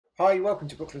Hi, welcome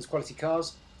to Brooklands Quality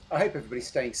Cars. I hope everybody's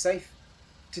staying safe.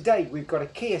 Today we've got a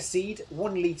Kia CEED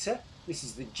 1 litre. This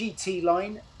is the GT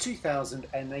line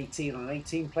 2018 on an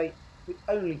 18 plate with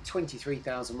only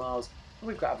 23,000 miles, and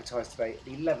we've got advertised today at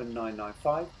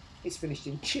 11,995. It's finished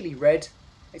in Chilli Red.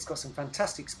 It's got some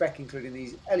fantastic spec, including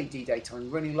these LED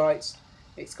daytime running lights.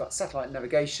 It's got satellite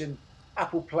navigation,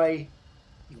 Apple Play.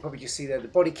 You can probably just see there the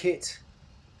body kit,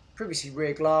 privacy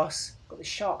rear glass, got the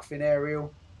shark fin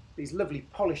aerial, these lovely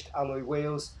polished alloy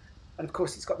wheels, and of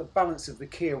course it's got the balance of the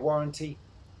Kia warranty.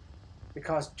 The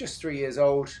car's just 3 years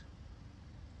old,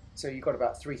 so you've got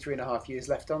about three and a half years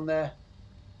left on there.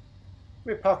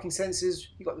 Rear parking sensors,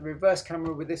 you've got the reverse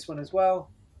camera with this one as well.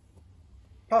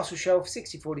 Parcel shelf,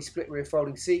 60/40 split rear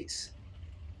folding seats.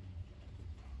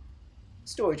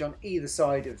 Storage on either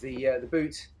side of the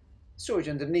boot. Storage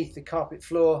underneath the carpet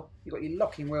floor. You've got your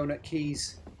locking wheel nut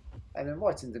keys, and then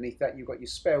right underneath that you've got your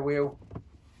spare wheel.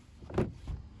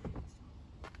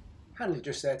 Handle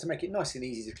adjust there to make it nice and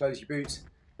easy to close your boot.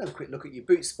 Another quick look at your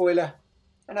boot spoiler,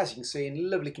 and as you can see, in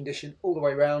lovely condition all the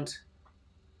way around.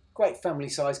 Great family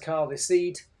size car, this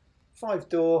CEED.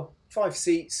 5-door, 5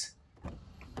 seats.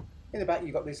 In the back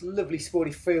you've got this lovely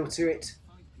sporty feel to it.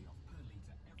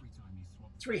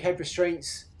 3 head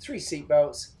restraints, 3 seat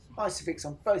belts, Isofix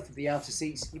on both of the outer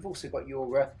seats. You've also got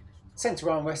your centre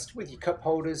armrest with your cup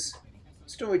holders,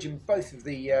 storage in both of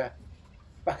the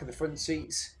back of the front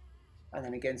seats, and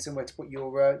then again somewhere to put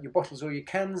your bottles or your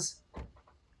cans.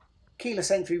 Keyless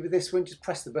entry with this one, just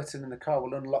press the button and the car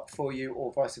will unlock for you,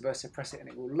 or vice versa, press it and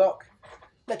it will lock.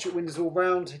 Electric windows all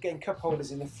round, again cup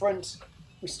holders in the front,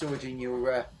 with storage in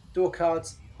your door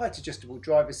cards, height adjustable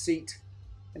driver's seat,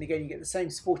 and again you get the same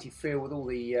sporty feel with all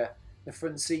the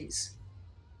front seats.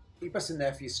 Your button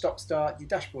there for your stop start, your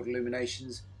dashboard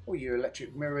illuminations, all your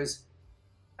electric mirrors,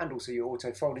 and also your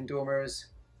auto folding door mirrors.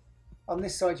 On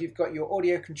this side you've got your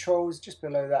audio controls, just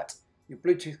below that your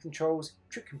Bluetooth controls,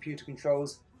 trip computer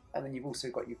controls, and then you've also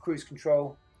got your cruise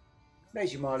control.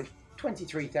 There's your mileage,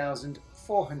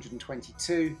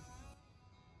 23,422.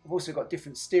 I've also got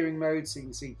different steering modes, so you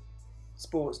can see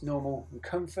sports, normal and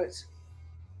comfort.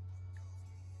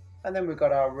 And then we've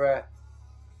got our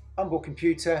onboard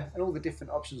computer and all the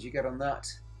different options you get on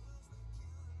that.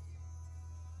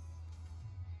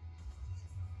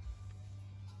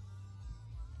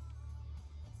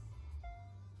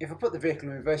 If I put the vehicle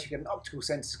in reverse, you get an optical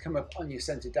sensor come up on your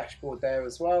centre dashboard there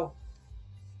as well.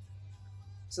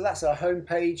 So that's our home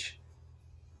page.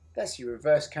 That's your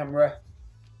reverse camera.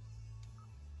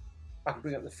 I can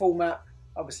bring up the full map.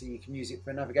 Obviously you can use it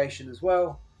for navigation as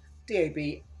well.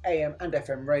 DAB, AM and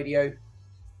FM radio.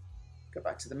 Go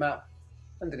back to the map.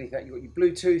 Underneath that you've got your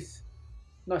Bluetooth.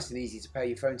 Nice and easy to pair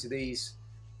your phone to these.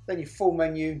 Then your full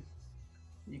menu.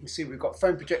 You can see we've got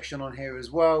phone projection on here as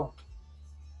well.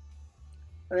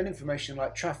 And then information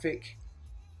like traffic,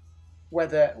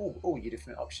 weather, all your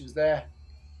different options there.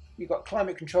 You've got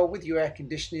climate control with your air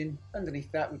conditioning. Underneath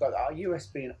that we've got our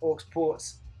USB and aux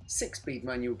ports, 6-speed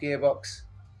manual gearbox,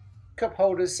 cup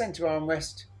holders, centre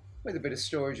armrest with a bit of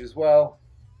storage as well.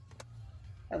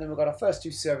 And then we've got our first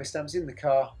 2 service stamps in the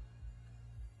car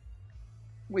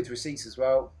with receipts as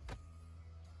well.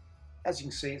 As you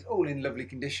can see, it's all in lovely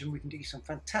condition. We can do some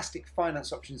fantastic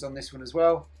finance options on this one as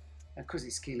well. And because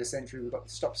it's keyless entry, we've got the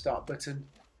stop start button.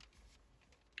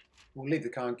 We'll leave the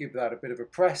car and give that a bit of a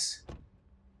press.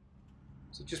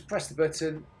 So just press the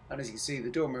button, and as you can see, the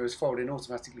door mirrors fold in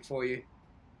automatically for you.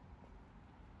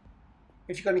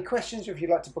 If you've got any questions or if you'd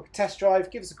like to book a test drive,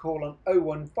 give us a call on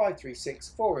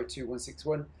 01536 402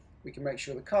 161. We can make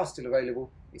sure the car's still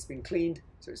available, it's been cleaned,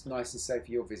 so it's nice and safe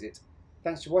for your visit.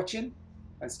 Thanks for watching,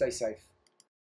 and stay safe.